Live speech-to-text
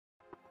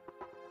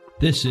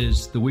This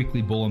is the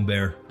Weekly Bull and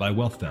Bear by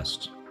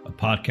WealthVest, a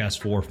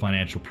podcast for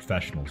financial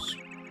professionals.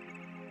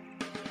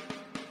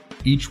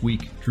 Each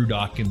week, Drew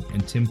Dockin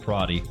and Tim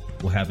Prati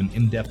will have an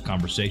in-depth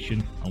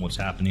conversation on what's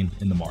happening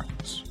in the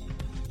markets.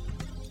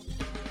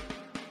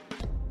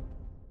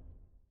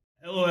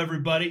 Hello,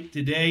 everybody.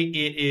 Today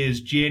it is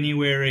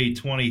January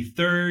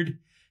 23rd.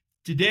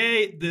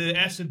 Today, the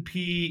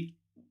S&P,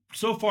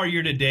 so far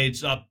year to date,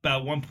 is up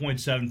about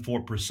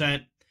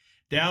 1.74%.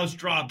 Dow's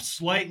dropped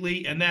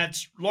slightly, and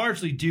that's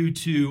largely due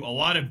to a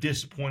lot of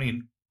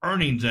disappointing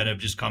earnings that have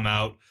just come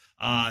out.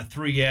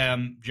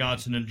 3M,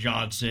 Johnson &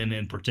 Johnson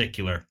in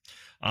particular.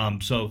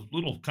 So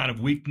little kind of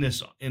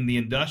weakness in the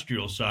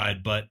industrial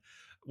side, but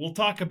we'll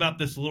talk about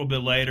this a little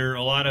bit later.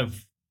 A lot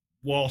of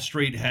Wall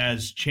Street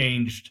has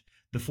changed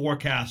the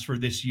forecast for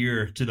this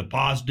year to the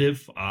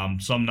positive,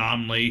 some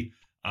nominally,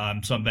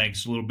 some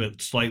banks a little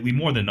bit slightly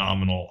more than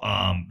nominal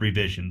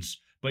revisions.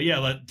 But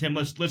yeah, Tim,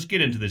 let's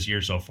get into this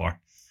year so far.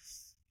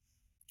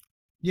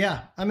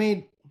 Yeah, I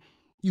mean,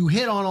 you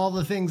hit on all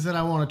the things that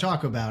I want to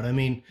talk about. I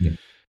mean,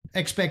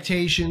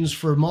 expectations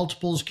for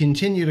multiples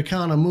continue to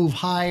kind of move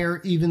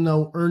higher, even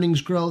though earnings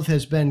growth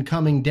has been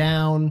coming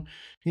down.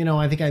 You know,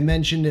 I think I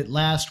mentioned it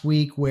last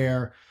week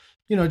where,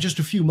 you know, just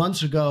a few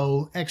months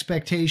ago,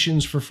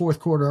 expectations for fourth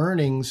quarter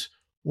earnings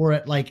were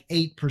at like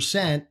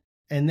 8%.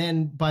 And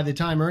then by the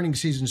time earnings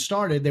season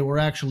started, they were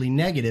actually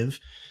negative.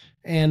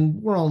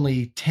 And we're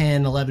only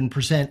 10,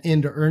 11%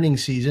 into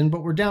earnings season,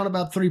 but we're down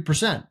about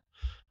 3%.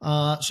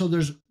 So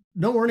there's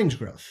no earnings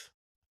growth,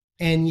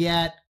 and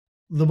yet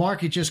the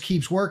market just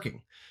keeps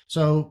working.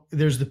 So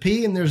there's the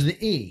P and there's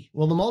the E.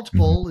 Well, the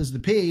multiple is the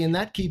P, and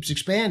that keeps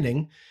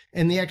expanding.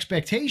 And the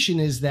expectation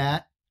is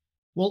that,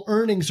 well,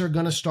 earnings are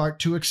going to start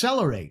to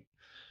accelerate.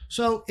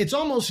 So it's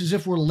almost as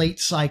if we're late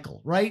cycle,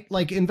 right?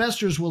 Like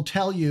investors will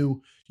tell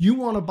you, you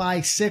want to buy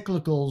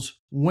cyclicals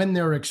when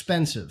they're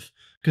expensive,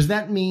 because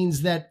that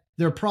means that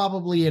they're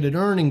probably at an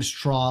earnings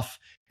trough,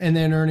 and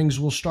then earnings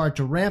will start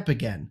to ramp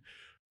again.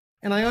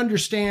 And I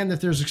understand that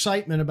there's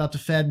excitement about the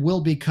Fed will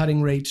be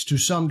cutting rates to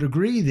some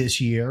degree this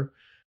year,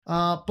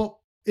 but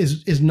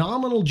is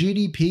nominal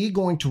GDP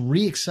going to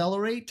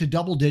reaccelerate to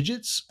double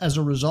digits as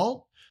a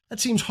result?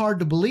 That seems hard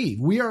to believe.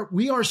 We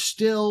are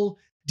still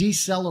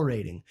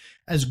decelerating.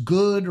 As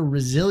good or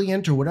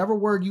resilient or whatever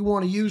word you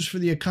want to use for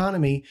the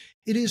economy,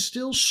 it is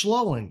still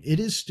slowing. It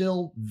is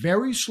still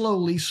very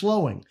slowly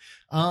slowing.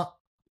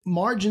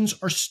 Margins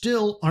are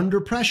still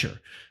under pressure.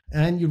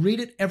 And you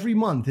read it every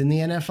month in the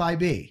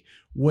NFIB,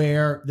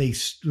 where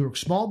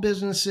small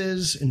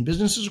businesses and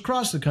businesses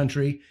across the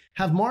country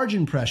have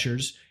margin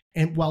pressures,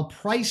 and while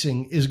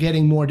pricing is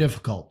getting more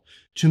difficult.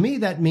 To me,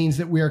 that means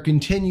that we are going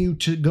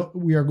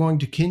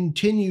to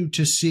continue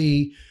to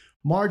see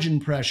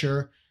margin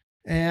pressure.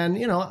 And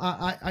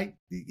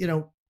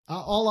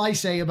all I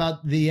say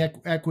about the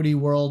equity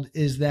world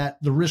is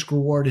that the risk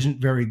reward isn't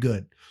very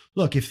good.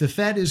 Look, if the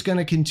Fed is going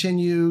to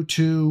continue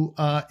to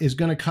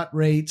cut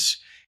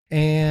rates,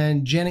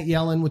 and Janet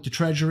Yellen with the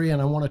Treasury,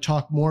 and I want to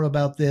talk more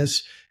about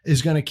this,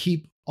 is going to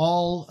keep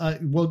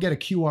we'll get a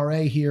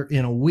QRA here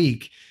in a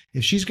week.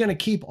 If she's going to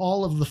keep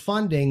all of the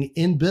funding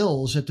in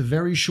bills at the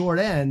very short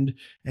end,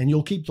 and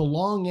you'll keep the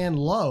long end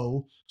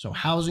low, so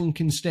housing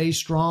can stay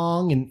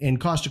strong and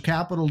cost of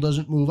capital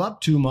doesn't move up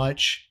too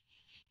much,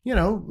 you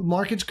know,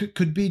 markets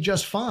could be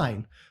just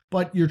fine.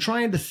 But you're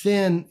trying to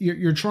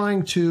you're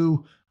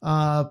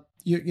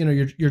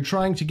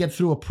trying to get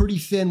through a pretty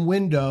thin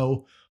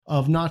window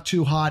of not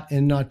too hot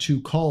and not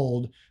too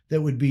cold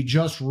that would be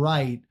just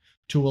right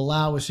to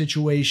allow a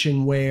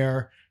situation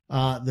where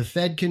the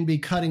Fed can be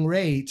cutting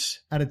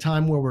rates at a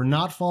time where we're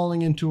not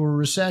falling into a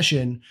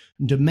recession,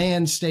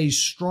 demand stays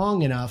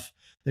strong enough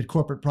that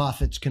corporate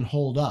profits can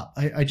hold up.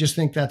 I just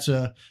think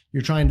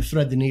you're trying to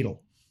thread the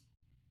needle.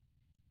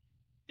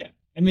 Yeah.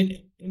 I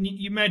mean,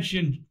 you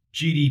mentioned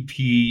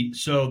GDP.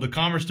 So the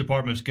Commerce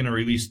Department is going to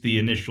release the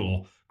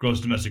initial gross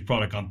domestic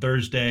product on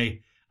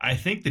Thursday. I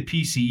think the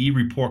PCE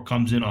report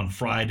comes in on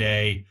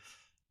Friday.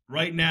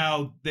 Right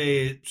now,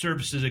 the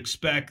services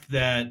expect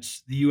that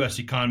the U.S.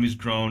 economy has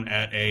grown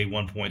at a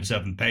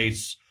 1.7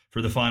 pace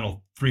for the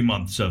final 3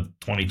 months of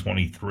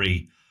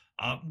 2023.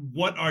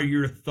 What are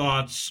your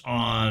thoughts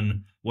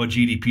on what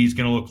GDP is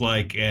going to look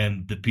like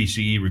and the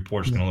PCE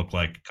report is going to look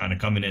like, kind of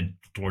coming in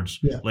towards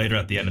later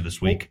at the end of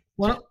this week?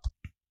 Well,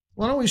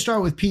 why don't we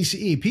start with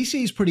PCE?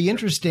 PCE is pretty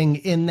interesting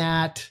in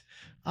that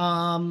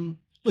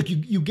look,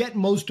 you get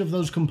most of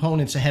those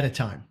components ahead of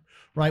time,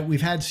 right?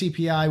 We've had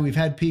CPI, we've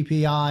had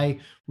PPI,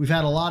 we've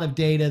had a lot of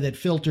data that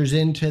filters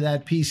into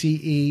that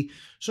PCE.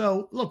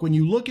 So look, when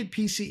you look at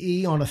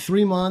PCE on a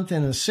 3-month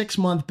and a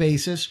 6-month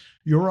basis,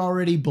 you're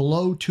already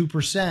below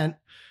 2%.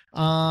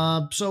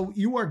 So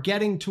you are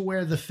getting to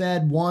where the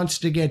Fed wants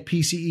to get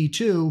PCE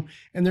to,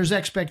 and there's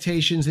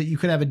expectations that you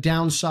could have a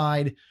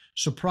downside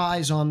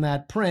surprise on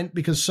that print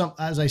because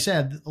as I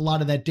said, a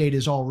lot of that data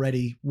is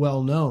already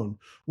well known.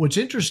 What's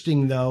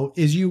interesting though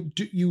is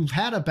you've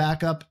had a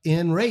backup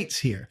in rates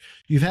here.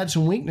 You've had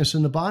some weakness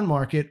in the bond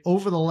market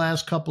over the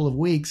last couple of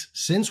weeks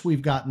since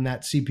we've gotten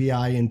that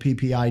CPI and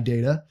PPI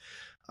data.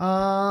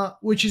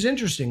 which is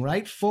interesting,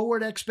 right?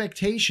 Forward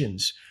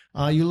expectations.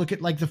 You look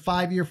at like the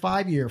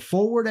 5-year,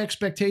 forward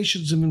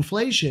expectations of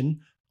inflation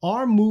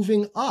are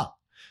moving up.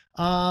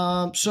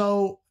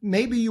 So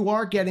maybe you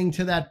are getting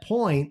to that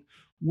point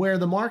where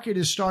the market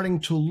is starting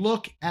to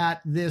look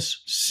at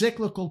this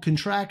cyclical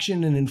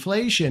contraction in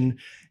inflation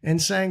and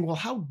saying, well,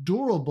 how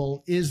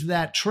durable is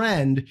that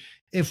trend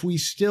if we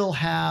still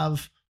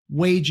have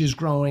wages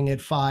growing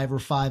at 5 or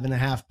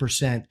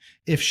 5.5%,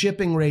 if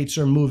shipping rates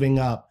are moving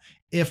up,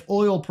 if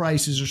oil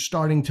prices are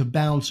starting to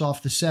bounce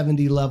off the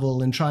 70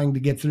 level and trying to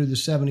get through the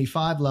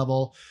 75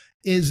 level,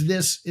 is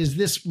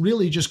this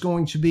really just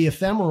going to be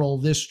ephemeral,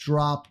 this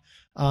drop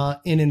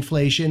in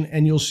inflation,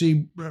 and you'll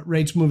see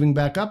rates moving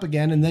back up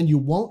again, and then you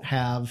won't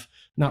have,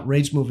 not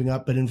rates moving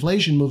up, but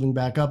inflation moving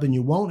back up, and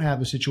you won't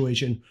have a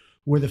situation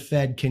where the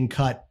Fed can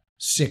cut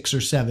 6 or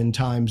 7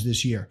 times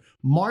this year.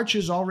 March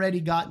has already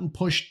gotten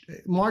pushed.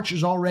 March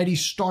is already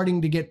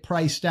starting to get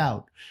priced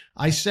out.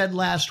 I said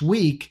last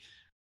week,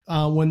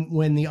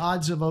 when the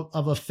odds of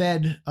a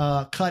Fed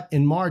cut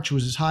in March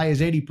was as high as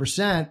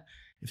 80%,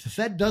 if the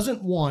Fed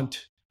doesn't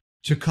want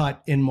to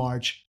cut in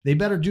March, they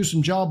better do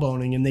some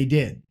jawboning, and they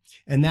did.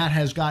 And that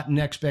has gotten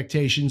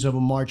expectations of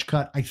a March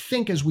cut, I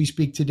think, as we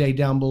speak today,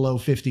 down below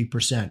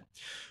 50%.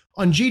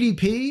 On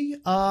GDP,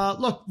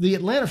 look, the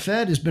Atlanta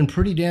Fed has been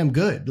pretty damn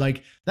good.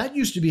 Like, that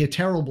used to be a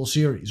terrible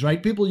series,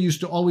 right? People used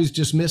to always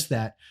dismiss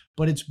that,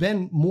 but it's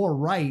been more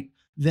right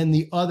than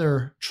the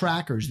other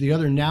trackers, the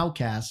other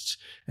nowcasts,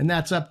 and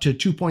that's up to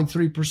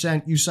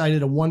 2.3%. You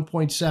cited a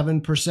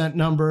 1.7%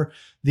 number.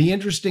 The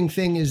interesting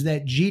thing is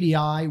that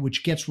GDI,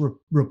 which gets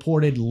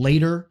reported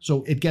later,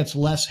 so it gets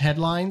less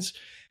headlines,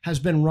 has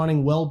been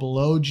running well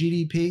below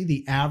GDP.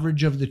 The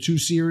average of the two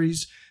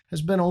series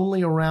has been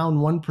only around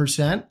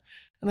 1%.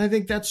 And I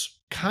think that's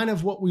kind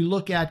of what we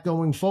look at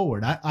going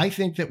forward. I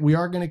think that we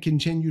are going to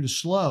continue to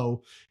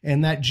slow,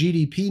 and that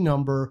GDP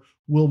number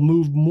will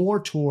move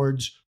more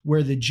towards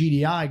where the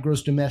GDI,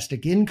 gross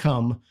domestic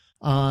income,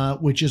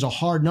 which is a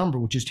hard number,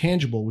 which is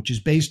tangible, which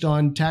is based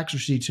on tax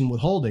receipts and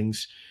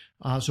withholdings.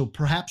 So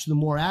perhaps the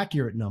more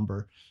accurate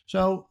number.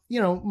 So,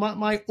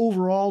 my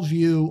overall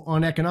view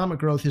on economic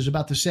growth is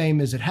about the same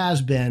as it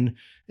has been,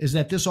 is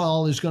that this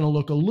all is going to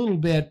look a little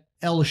bit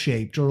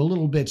L-shaped or a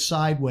little bit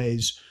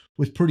sideways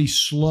with pretty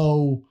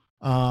slow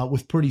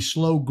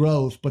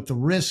growth, but the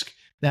risk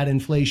that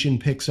inflation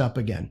picks up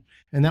again.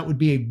 And that would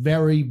be a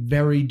very,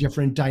 very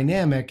different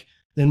dynamic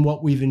than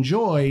what we've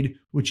enjoyed,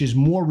 which is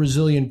more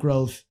resilient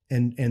growth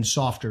and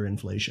softer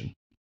inflation.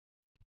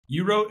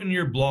 You wrote in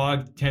your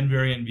blog 10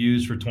 variant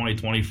views for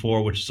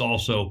 2024, which is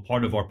also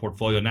part of our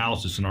portfolio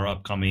analysis in our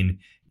upcoming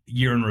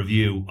year in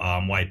review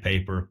white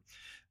paper,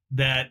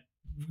 that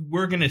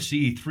we're going to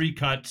see 3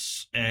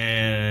 cuts,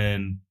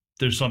 and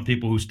there's some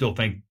people who still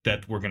think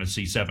that we're going to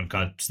see 7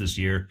 cuts this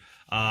year.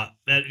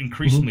 That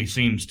increasingly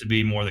seems to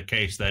be more the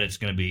case, that it's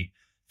going to be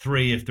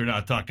 3 if they're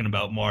not talking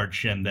about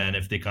March, and then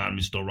if the economy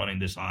is still running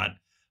this hot.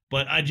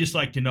 But I'd just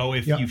like to know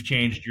if you've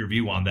changed your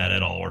view on that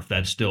at all, or if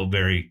that's still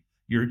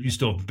you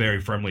still very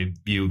firmly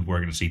viewed we're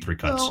going to see 3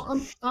 cuts.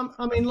 Well,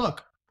 I mean,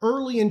 look,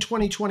 early in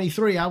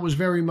 2023, I was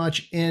very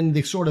much in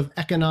the sort of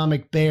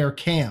economic bear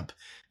camp.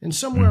 And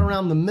somewhere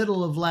around the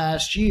middle of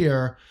last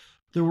year,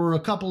 there were a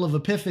couple of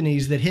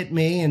epiphanies that hit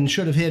me and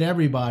should have hit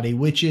everybody,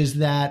 which is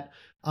that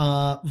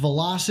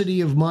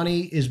velocity of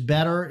money is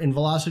better, and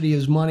velocity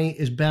of money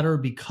is better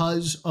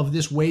because of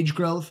this wage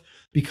growth,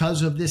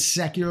 because of this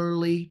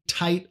secularly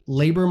tight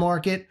labor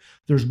market.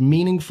 There's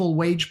meaningful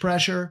wage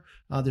pressure.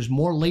 There's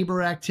more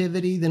labor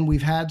activity than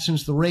we've had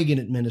since the Reagan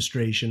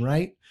administration,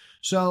 right?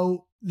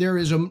 So there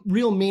is a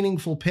real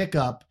meaningful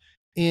pickup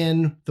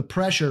in the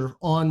pressure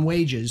on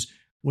wages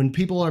when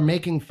people are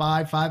making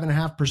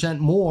 5.5%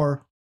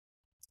 more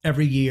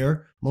every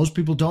year. Most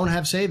people don't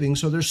have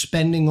savings, so they're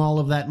spending all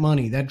of that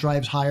money. That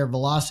drives higher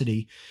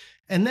velocity.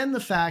 And then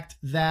the fact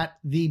that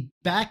the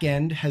back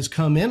end has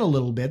come in a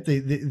little bit,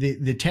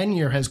 the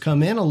 10-year has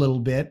come in a little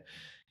bit,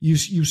 you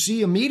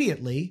see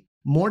immediately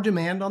more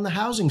demand on the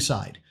housing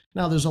side.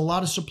 Now, there's a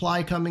lot of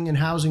supply coming in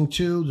housing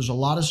too. There's a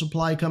lot of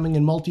supply coming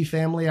in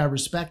multifamily. I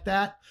respect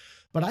that.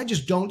 But I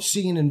just don't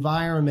see an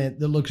environment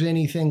that looks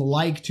anything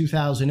like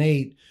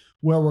 2008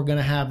 where we're going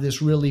to have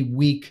this really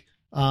weak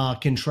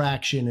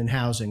contraction in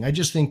housing. I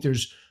just think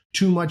there's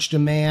too much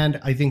demand.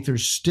 I think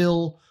there's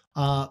still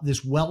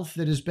this wealth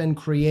that has been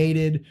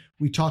created.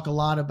 We talk a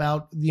lot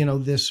about,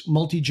 this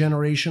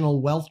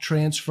multi-generational wealth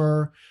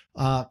transfer,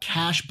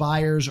 cash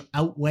buyers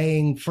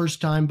outweighing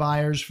first-time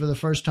buyers for the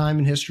first time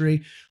in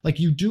history.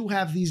 Like, you do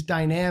have these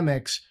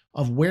dynamics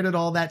of where did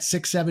all that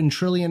 $6-7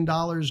 trillion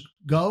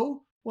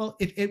go? Well,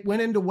 it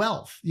went into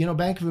wealth.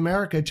 Bank of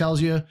America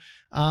tells you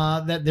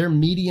that their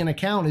median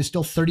account is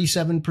still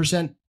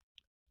 37%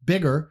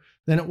 bigger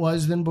than it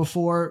was than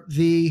before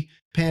the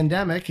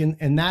pandemic.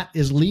 And that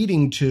is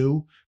leading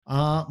to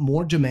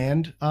more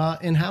demand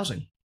in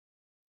housing.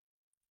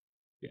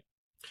 Yeah.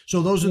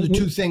 So those are the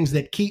two things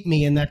that keep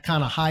me in that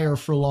kind of higher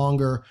for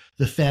longer,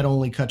 the Fed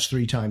only cuts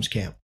 3 times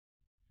camp.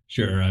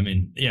 Sure. I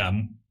mean,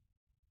 yeah,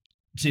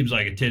 seems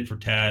like a tit for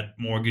tat.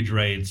 Mortgage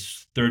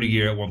rates,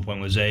 30-year at one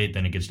point was 8,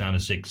 then it gets down to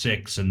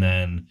 6.6, and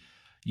then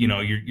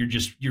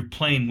you're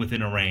playing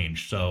within a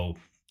range. So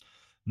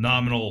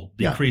nominal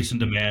Yeah. decrease in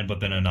demand, but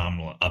then a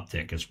nominal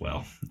uptick as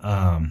well.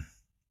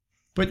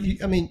 But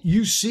I mean,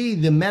 you see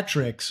the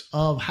metrics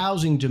of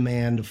housing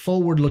demand,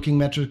 forward-looking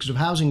metrics of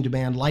housing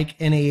demand, like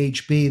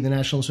NAHB, the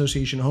National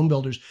Association of Home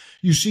Builders.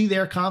 You see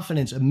their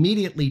confidence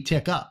immediately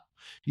tick up.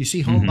 You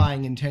see home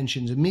buying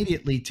intentions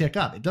immediately tick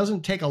up. It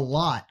doesn't take a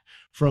lot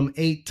from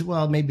 8 to,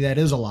 well, maybe that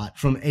is a lot,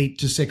 from 8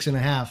 to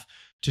 6.5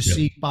 to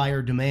see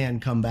buyer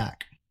demand come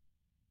back.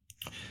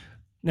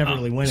 Never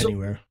really went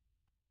anywhere.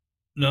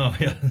 No,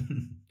 yeah.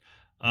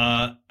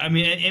 I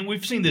mean, and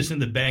we've seen this in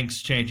the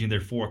banks changing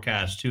their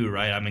forecast too,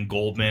 right? I mean,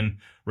 Goldman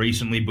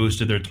recently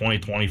boosted their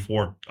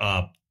 2024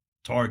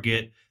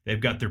 target. They've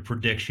got their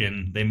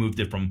prediction. They moved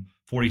it from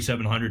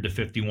 4,700 to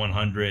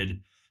 5,100.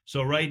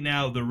 So right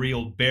now, the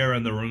real bear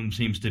in the room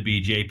seems to be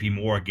J.P.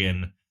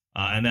 Morgan,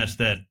 and that's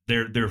that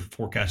their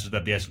forecast is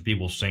that the S&P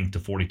will sink to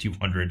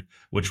 4,200,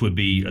 which would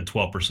be a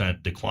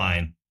 12%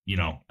 decline,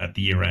 at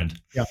the year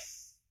end. Yeah.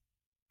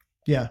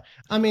 Yeah.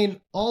 I mean,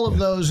 all of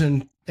those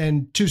and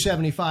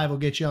 275 will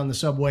get you on the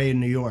subway in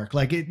New York.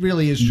 Like, it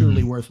really is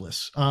truly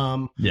worthless.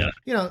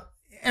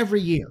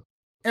 Every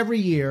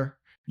year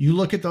you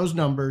look at those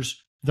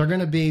numbers, they're going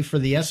to be for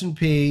the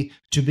S&P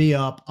to be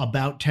up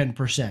about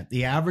 10%.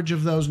 The average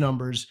of those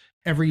numbers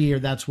every year,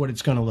 that's what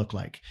it's going to look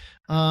like.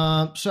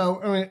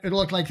 So, I mean, it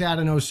looked like that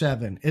in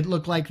 2007. It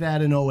looked like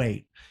that in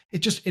 2008.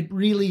 It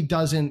really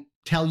doesn't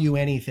tell you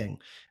anything.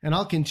 And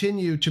I'll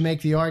continue to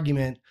make the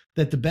argument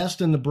that the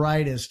best and the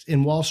brightest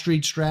in Wall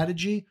Street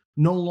strategy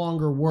no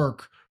longer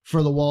work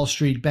for the Wall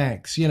Street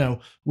banks.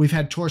 We've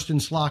had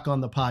Torsten Slok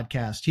on the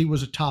podcast. He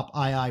was a top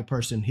II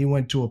person. He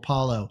went to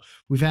Apollo.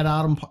 We've had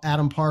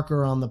Adam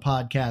Parker on the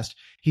podcast.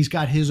 He's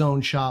got his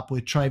own shop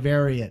with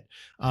Trivariate.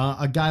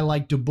 A guy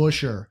like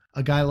DeBuscher,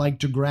 a guy like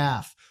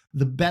DeGraff,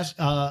 the best,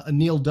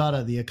 Neil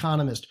Dutta, the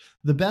economist,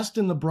 the best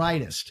and the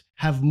brightest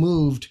have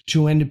moved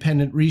to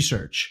independent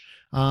research.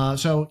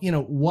 So,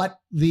 what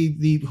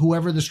the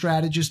whoever the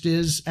strategist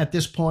is at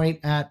this point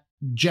at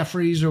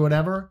Jefferies or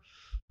whatever,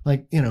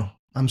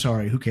 I'm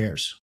sorry, who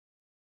cares?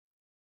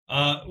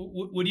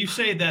 Would you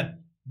say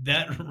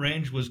that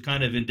range was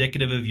kind of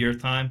indicative of your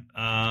time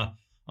on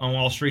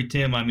Wall Street,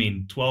 Tim? I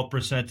mean,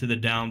 12% to the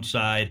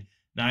downside,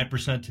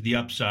 9% to the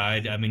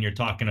upside. I mean, you're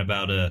talking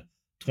about a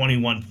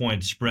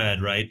 21-point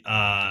spread, right?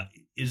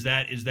 Is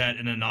that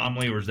an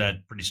anomaly, or is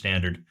that pretty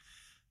standard?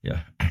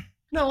 Yeah.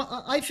 No,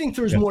 I think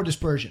there's more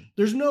dispersion.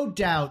 There's no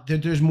doubt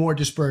that there's more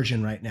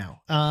dispersion right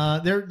now.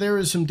 There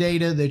is some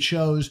data that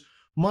shows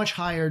much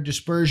higher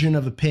dispersion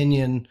of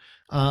opinion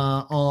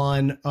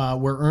on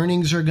where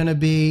earnings are going to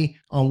be,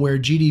 on where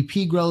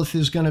GDP growth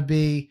is going to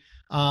be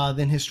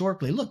than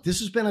historically. Look, this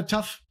has been a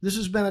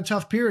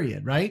tough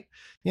period, right?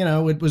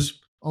 It was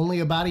only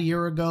about a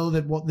year ago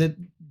that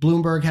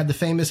Bloomberg had the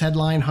famous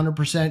headline,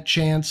 100%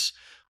 chance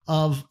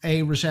of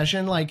a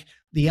recession. Like,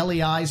 the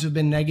LEIs have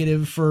been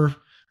negative for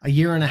a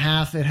year and a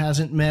half. It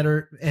hasn't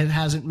mattered.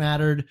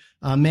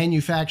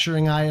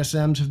 Manufacturing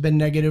ISMs have been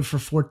negative for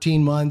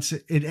 14 months.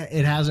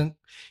 It hasn't,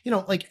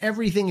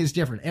 everything is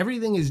different.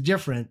 Everything is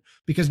different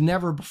because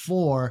never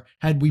before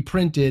had we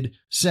printed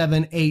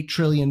 $7-8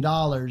 trillion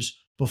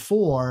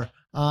before.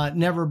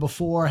 Never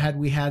before had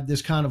we had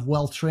this kind of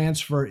wealth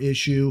transfer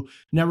issue.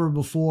 Never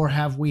before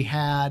have we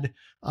had,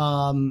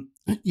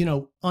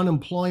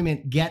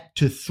 unemployment get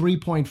to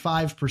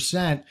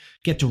 3.5%,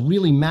 get to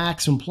really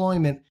max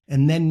employment,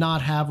 and then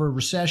not have a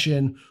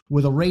recession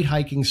with a rate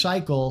hiking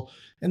cycle.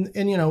 And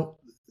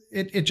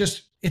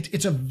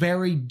it's a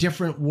very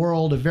different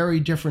world, a very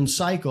different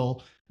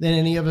cycle than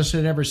any of us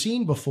had ever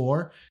seen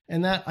before.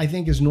 And that, I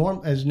think, is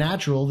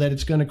natural that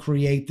it's going to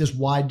create this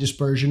wide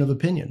dispersion of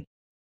opinion.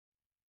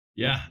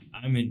 Yeah.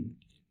 I mean,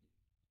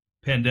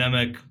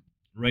 pandemic,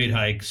 rate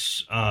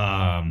hikes,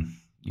 from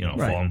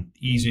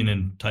easing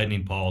and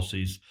tightening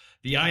policies.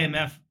 The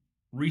IMF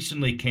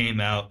recently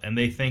came out and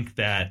they think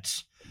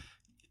that,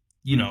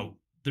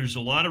 there's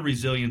a lot of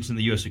resilience in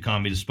the U.S.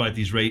 economy despite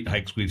these rate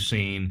hikes we've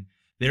seen.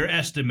 Their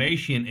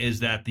estimation is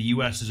that the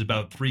U.S. is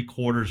about 3/4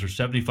 or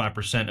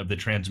 75% of the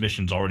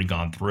transmissions already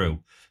gone through.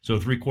 So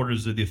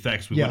 3/4 of the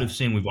effects we would have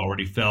seen, we've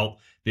already felt.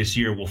 This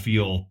year we'll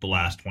feel the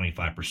last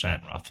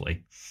 25%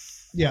 roughly.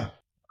 Yeah.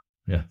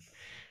 Yeah.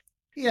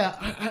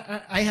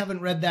 Yeah. I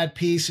haven't read that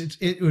piece.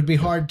 It would be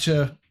hard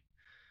to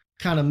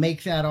kind of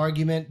make that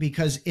argument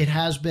because it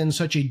has been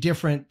such a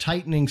different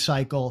tightening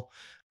cycle.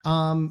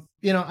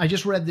 I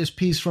just read this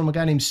piece from a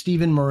guy named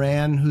Stephen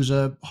Moran, who's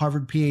a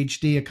Harvard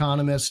PhD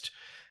economist.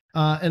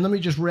 And let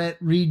me just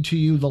read to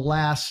you the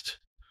last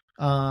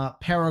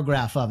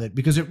paragraph of it,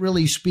 because it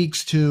really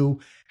speaks to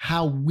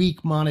how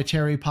weak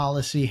monetary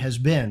policy has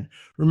been.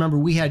 Remember,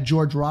 we had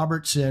George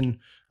Robertson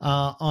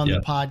on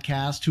the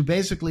podcast, who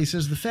basically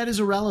says the Fed is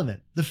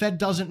irrelevant. The Fed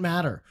doesn't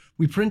matter.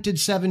 We printed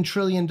 $7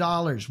 trillion.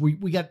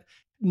 We got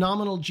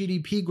nominal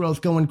GDP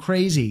growth going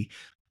crazy.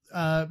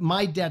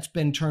 My debt's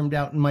been termed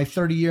out in my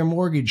 30-year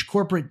mortgage.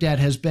 Corporate debt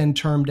has been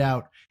termed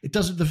out It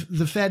doesn't.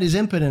 The Fed is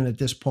impotent at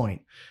this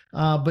point.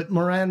 But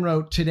Moran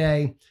wrote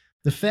today,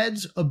 the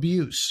Fed's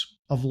abuse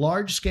of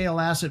large-scale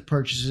asset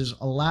purchases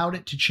allowed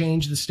it to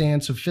change the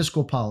stance of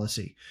fiscal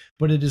policy,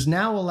 but it has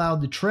now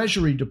allowed the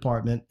Treasury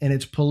Department and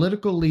its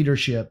political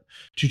leadership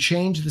to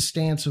change the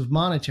stance of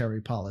monetary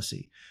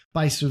policy.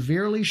 By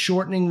severely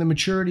shortening the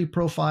maturity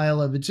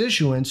profile of its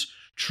issuance,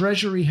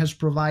 Treasury has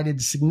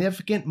provided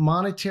significant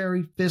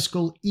monetary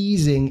fiscal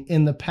easing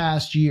in the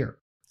past year.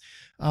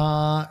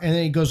 And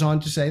then he goes on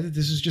to say that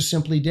this is just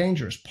simply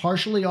dangerous,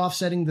 partially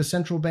offsetting the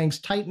central bank's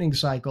tightening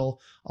cycle,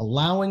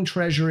 allowing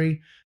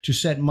Treasury to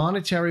set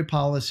monetary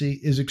policy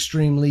is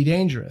extremely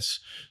dangerous.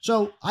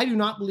 So I do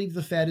not believe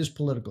the Fed is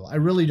political. I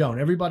really don't.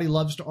 Everybody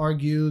loves to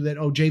argue that,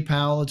 Jay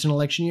Powell, it's an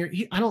election year.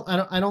 I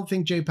don't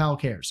think Jay Powell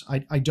cares.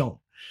 I don't.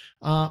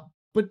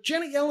 But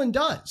Janet Yellen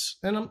does.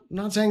 And I'm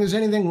not saying there's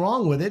anything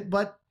wrong with it,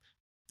 but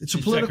it's a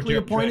politically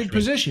appointed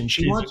position.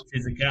 She's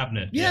a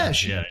cabinet. Yeah,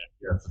 she's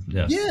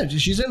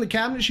in the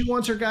cabinet. She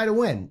wants her guy to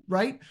win,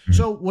 right? Mm-hmm.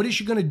 So what is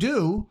she going to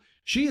do?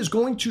 She is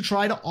going to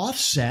try to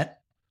offset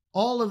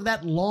all of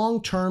that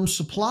long-term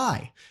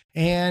supply.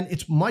 And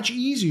it's much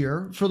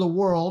easier for the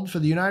world, for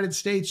the United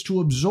States, to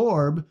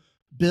absorb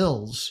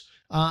bills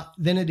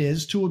than it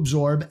is to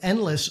absorb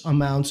endless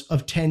amounts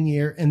of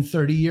 10-year and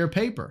 30-year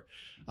paper.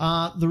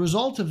 The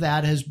result of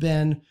that has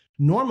been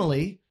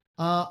normally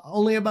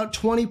only about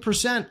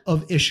 20%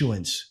 of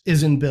issuance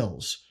is in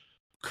bills.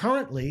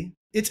 Currently,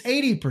 it's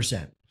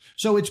 80%.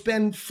 So it's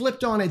been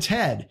flipped on its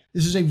head.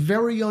 This is a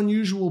very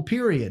unusual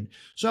period.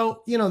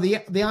 So, the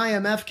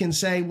IMF can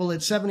say, well,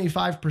 it's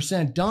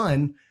 75%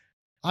 done.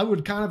 I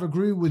would kind of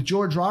agree with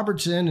George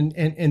Robertson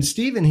and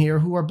Stephen here,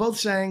 who are both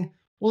saying,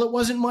 well, it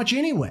wasn't much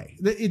anyway.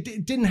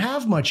 It didn't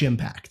have much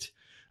impact,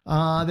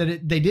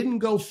 they didn't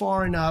go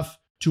far enough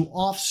to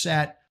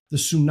offset the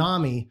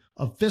tsunami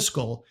of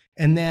fiscal.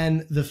 And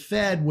then the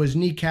Fed was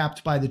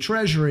kneecapped by the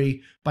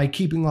Treasury by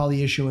keeping all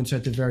the issuance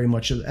at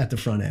the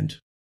front end.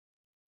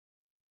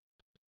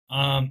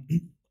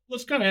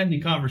 Let's kind of end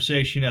the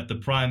conversation at the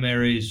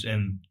primaries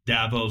and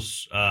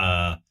Davos.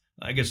 I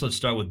guess let's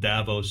start with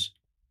Davos.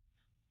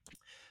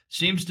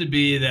 Seems to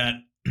be that,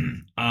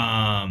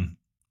 a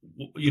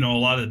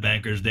lot of the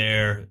bankers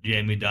there,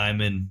 Jamie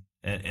Dimon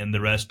and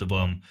the rest of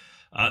them,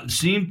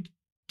 seem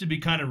to be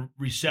kind of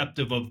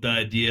receptive of the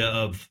idea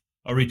of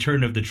a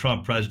return of the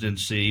Trump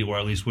presidency, or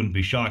at least wouldn't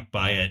be shocked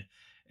by it.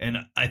 And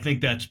I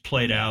think that's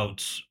played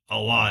out a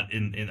lot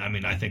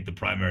I think the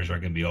primaries are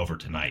going to be over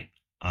tonight.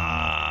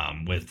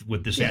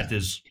 With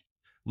DeSantis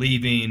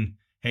leaving,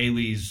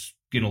 Haley's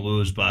going to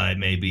lose by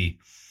maybe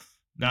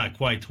not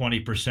quite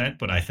 20%,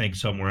 but I think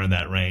somewhere in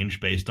that range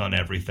based on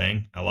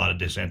everything. A lot of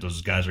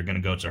DeSantis guys are going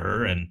to go to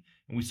her. And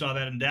we saw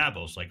that in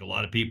Davos. Like, a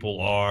lot of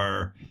people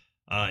are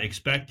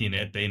expecting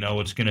it. They know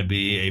it's going to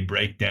be a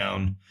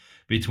breakdown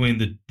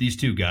between these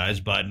two guys,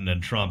 Biden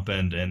and Trump,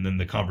 and then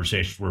the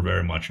conversations were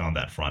very much on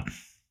that front.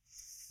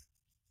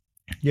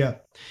 Yeah.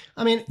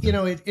 I mean,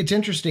 it's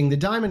interesting. The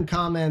Diamond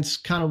comments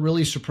kind of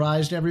really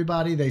surprised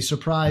everybody. They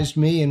surprised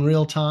me in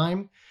real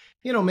time.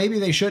 Maybe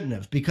they shouldn't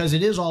have, because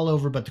it is all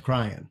over but the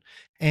crying.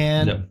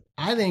 And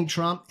I think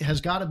Trump has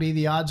got to be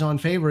the odds-on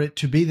favorite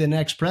to be the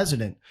next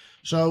president.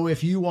 So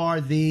if you are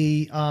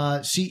the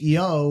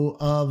CEO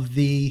of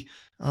the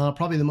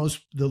probably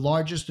the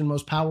largest and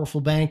most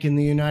powerful bank in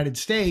the United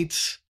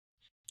States,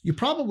 you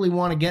probably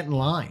want to get in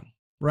line,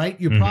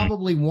 right? You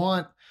probably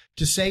want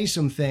to say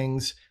some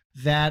things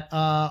that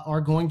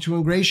are going to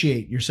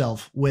ingratiate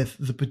yourself with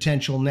the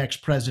potential next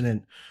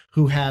president,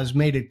 who has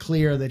made it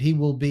clear that he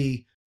will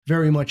be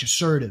very much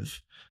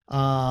assertive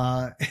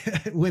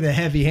with a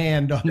heavy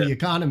hand on the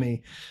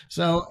economy.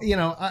 So,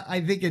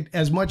 I think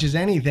as much as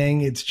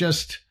anything, it's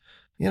just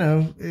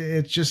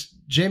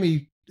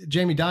Jamie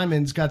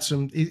Dimon's got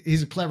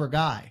he's a clever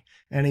guy,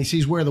 and he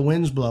sees where the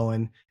wind's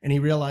blowing, and he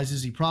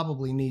realizes he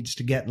probably needs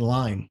to get in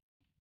line.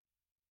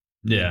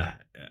 Yeah,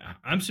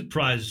 I'm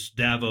surprised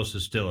Davos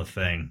is still a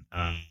thing.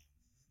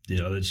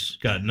 It's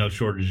got no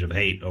shortage of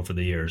hate over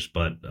the years,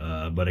 but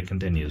it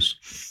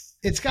continues.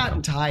 It's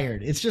gotten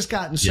tired. It's just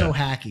gotten so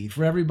hacky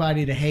for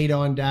everybody to hate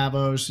on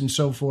Davos and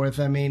so forth.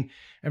 I mean,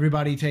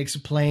 everybody takes a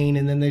plane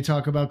and then they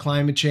talk about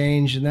climate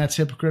change, and that's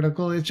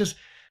hypocritical. It's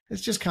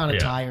just kind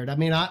of tired. I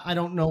mean, I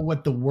don't know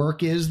what the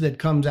work is that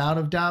comes out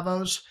of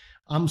Davos.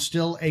 I'm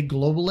still a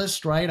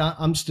globalist, right?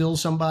 I'm still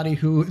somebody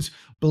who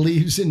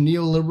believes in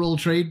neoliberal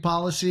trade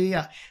policy.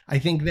 I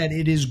think that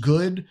it is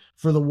good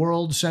for the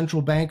world's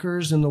central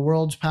bankers and the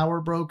world's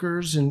power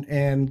brokers and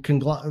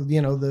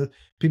the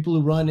people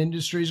who run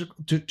industries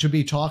to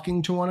be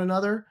talking to one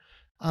another.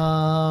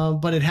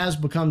 But it has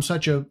become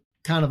such a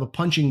kind of a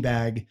punching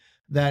bag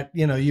that,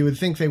 you would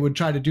think they would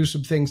try to do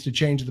some things to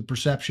change the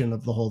perception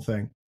of the whole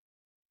thing.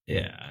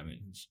 Yeah, I mean,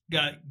 it's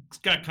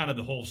got kind of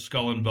the whole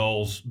skull and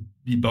bones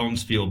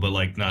feel, but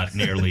like not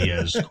nearly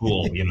as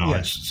cool,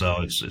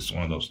 It's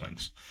one of those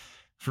things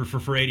for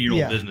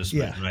 80-year-old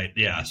businessmen, right?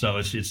 Yeah, so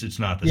it's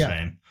not the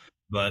same,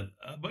 but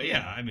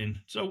yeah, I mean,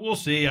 so we'll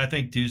see. I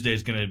think Tuesday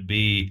is going to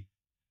be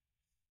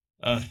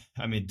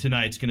I mean,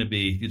 tonight's going to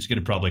be, it's going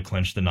to probably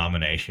clinch the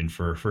nomination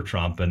for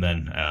Trump. And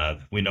then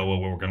we know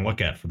what we're going to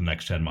look at for the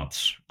next 10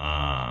 months.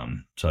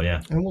 So,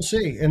 yeah. And we'll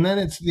see. And then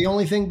it's the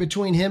only thing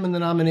between him and the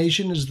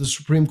nomination is the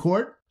Supreme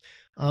Court.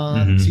 It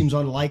Mm-hmm. seems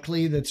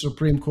unlikely that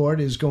Supreme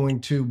Court is going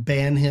to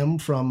ban him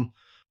from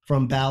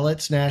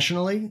ballots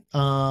nationally.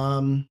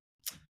 But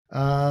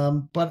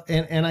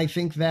I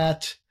think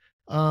that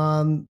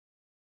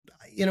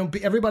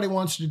everybody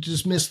wants to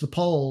dismiss the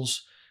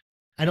polls.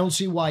 I don't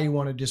see why you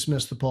want to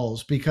dismiss the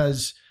polls,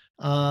 because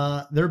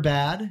they're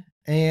bad,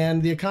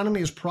 and the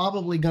economy is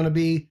probably going to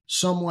be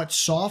somewhat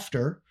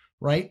softer,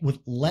 right, with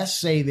less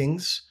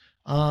savings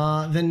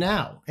than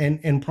now,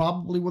 and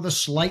probably with a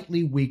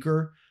slightly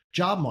weaker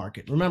job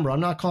market. Remember,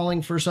 I'm not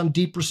calling for some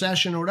deep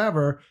recession or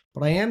whatever,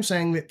 but I am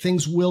saying that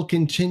things will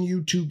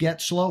continue to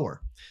get slower,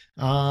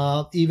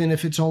 even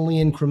if it's only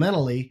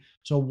incrementally.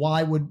 So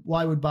why would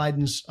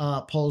Biden's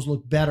polls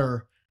look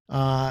better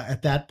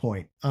at that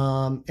point?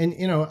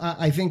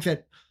 I think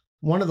that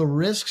one of the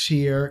risks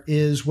here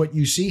is what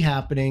you see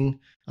happening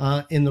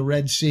in the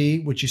Red Sea,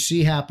 what you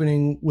see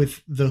happening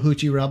with the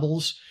Houthi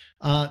rebels.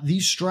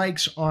 These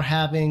strikes are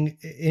having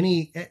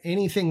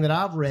anything that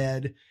I've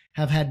read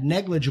have had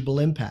negligible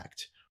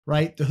impact,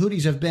 right? The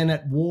Houthis have been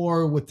at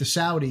war with the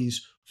Saudis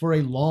for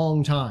a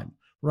long time,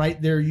 right?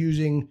 They're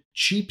using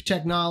cheap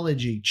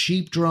technology,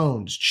 cheap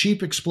drones,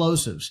 cheap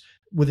explosives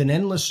with an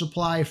endless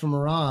supply from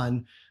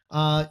Iran.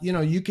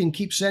 You can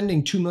keep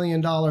sending $2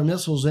 million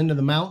missiles into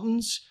the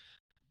mountains.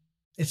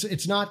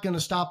 It's not going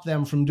to stop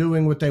them from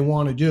doing what they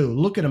want to do.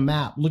 Look at a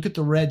map, look at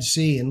the Red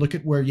Sea, and look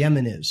at where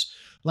Yemen is.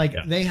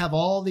 They have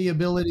all the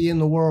ability in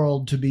the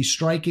world to be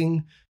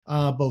striking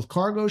both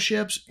cargo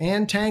ships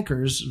and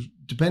tankers,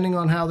 depending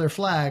on how they're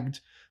flagged,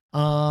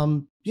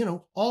 all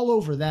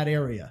over that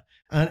area.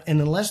 And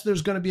unless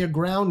there's going to be a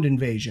ground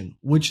invasion,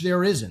 which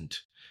there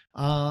isn't,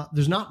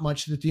 there's not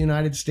much that the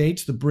United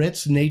States, the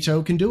Brits,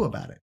 NATO can do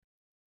about it.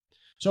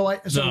 So I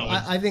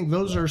think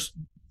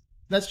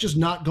that's just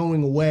not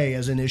going away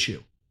as an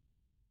issue.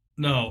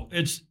 No,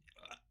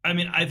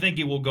 I think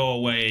it will go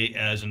away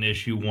as an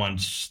issue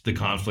once the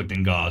conflict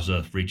in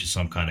Gaza reaches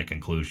some kind of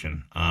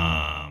conclusion.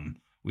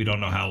 We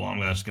don't know how long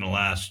that's going to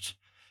last.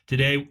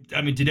 Today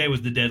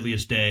was the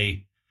deadliest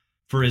day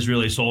for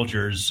Israeli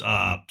soldiers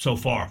so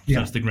far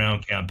since the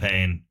ground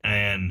campaign.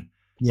 And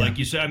like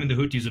you said, the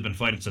Houthis have been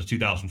fighting since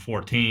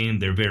 2014.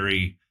 They're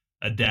very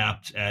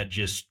adept at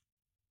just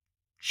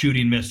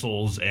shooting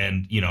missiles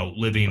and,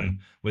 living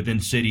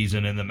within cities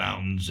and in the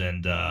mountains.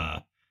 And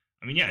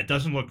it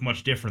doesn't look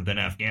much different than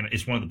Afghanistan.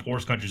 It's one of the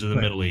poorest countries of the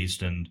Middle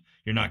East, and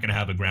you're not going to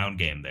have a ground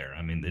game there.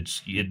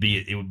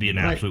 It would be an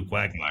absolute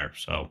quagmire.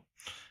 So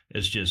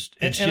it's just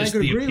I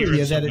could agree with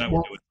you that it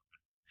won't.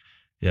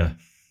 Yeah.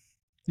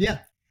 Yeah.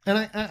 And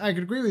I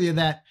could agree with you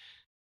that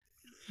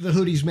the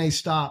Houthis may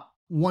stop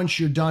once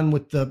you're done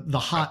with the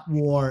hot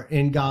war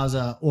in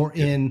Gaza or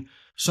in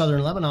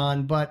southern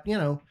Lebanon. But,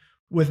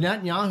 with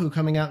Netanyahu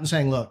coming out and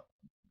saying, look,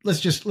 let's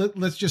just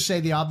say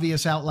the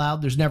obvious out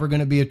loud, there's never going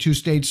to be a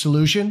two-state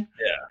solution.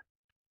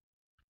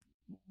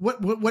 Yeah.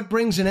 What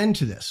brings an end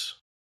to this?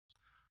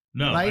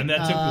 No, right? And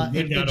that took the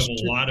wind out of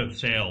a lot of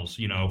sails,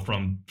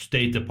 from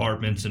State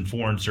Departments and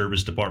Foreign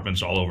Service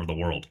departments all over the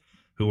world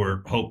who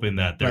were hoping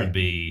that there'd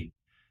be,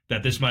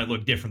 that this might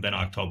look different than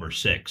October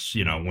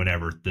 6th,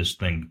 whenever this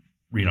thing,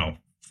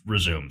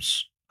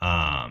 resumes.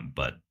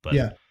 But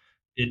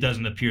it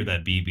doesn't appear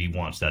that Bibi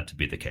wants that to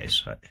be the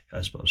case,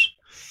 I suppose.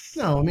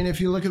 No,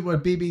 if you look at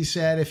what Bibi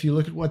said, if you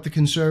look at what the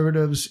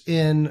conservatives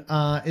in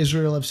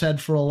Israel have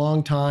said for a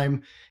long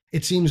time,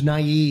 it seems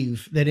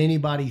naive that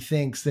anybody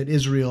thinks that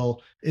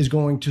Israel is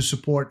going to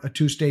support a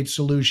two-state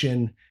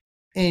solution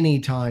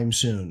anytime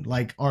soon,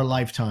 like our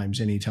lifetimes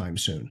anytime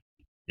soon.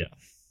 Yeah.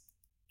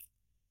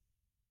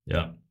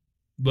 Yeah.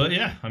 But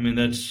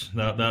that's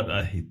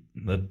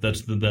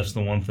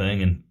the one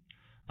thing. And,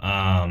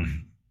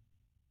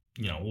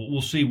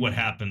 we'll see what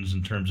happens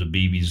in terms of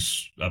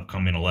Bibi's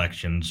upcoming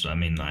elections.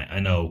 I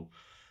know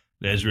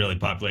the Israeli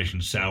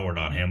population soured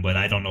on him, but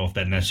I don't know if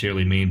that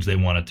necessarily means they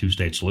want a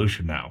two-state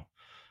solution now.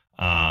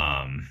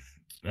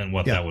 And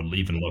what that would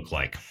even look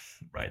like.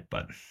 Right.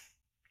 But.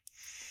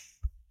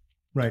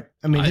 Right.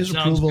 His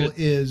approval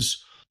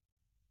is.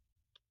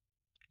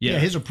 Yeah,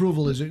 his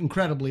approval is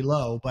incredibly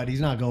low, but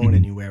he's not going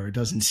anywhere. It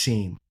doesn't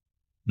seem.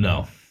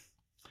 No.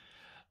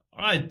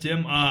 All right,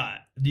 Tim.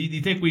 Do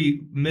you think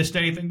we missed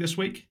anything this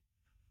week?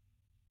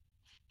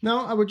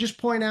 No, I would just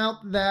point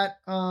out that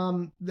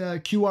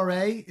the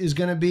QRA is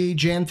going to be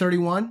Jan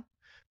 31.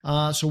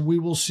 So we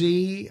will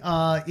see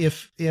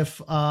if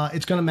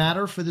it's going to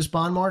matter for this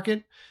bond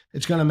market.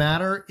 It's going to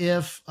matter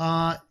if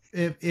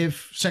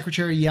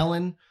Secretary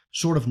Yellen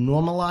sort of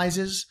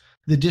normalizes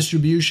the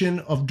distribution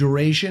of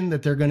duration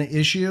that they're going to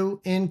issue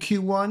in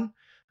Q1.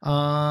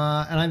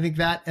 And I think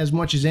that, as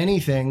much as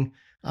anything,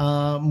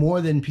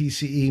 more than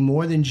PCE,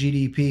 more than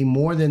GDP,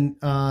 more than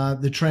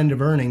the trend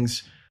of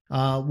earnings,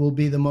 will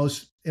be the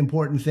most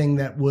important thing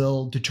that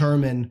will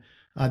determine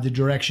the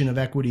direction of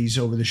equities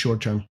over the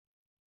short term.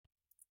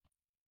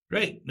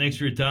 Great. Thanks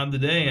for your time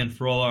today. And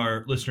for all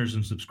our listeners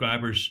and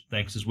subscribers,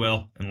 thanks as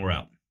well. And we're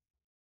out.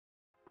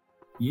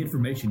 The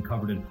information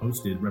covered and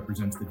posted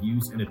represents the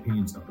views and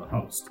opinions of the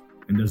host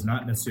and does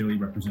not necessarily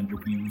represent the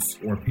views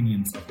or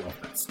opinions of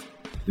WealthVest.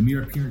 The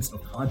mere appearance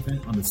of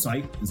content on the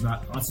site does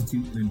not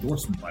constitute an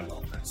endorsement by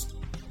WealthVest.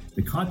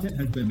 The content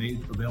has been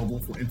made available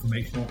for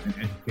informational and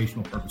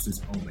educational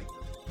purposes only.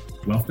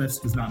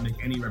 WealthVest does not make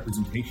any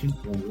representation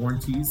or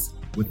warranties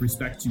with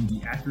respect to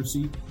the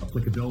accuracy,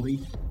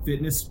 applicability,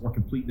 fitness, or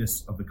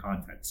completeness of the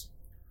contents.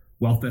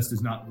 WealthVest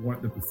does not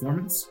warrant the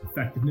performance,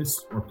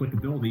 effectiveness, or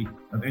applicability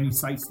of any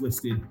sites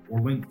listed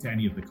or linked to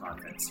any of the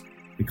contents.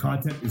 The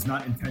content is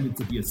not intended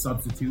to be a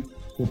substitute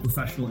for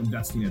professional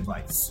investing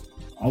advice.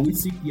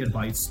 Always seek the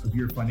advice of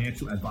your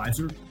financial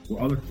advisor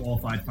or other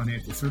qualified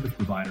financial service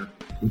provider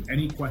with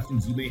any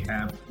questions you may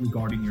have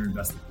regarding your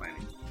investment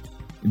planning.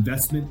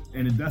 Investment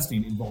and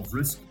investing involves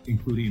risk,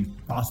 including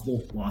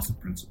possible loss of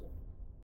principal.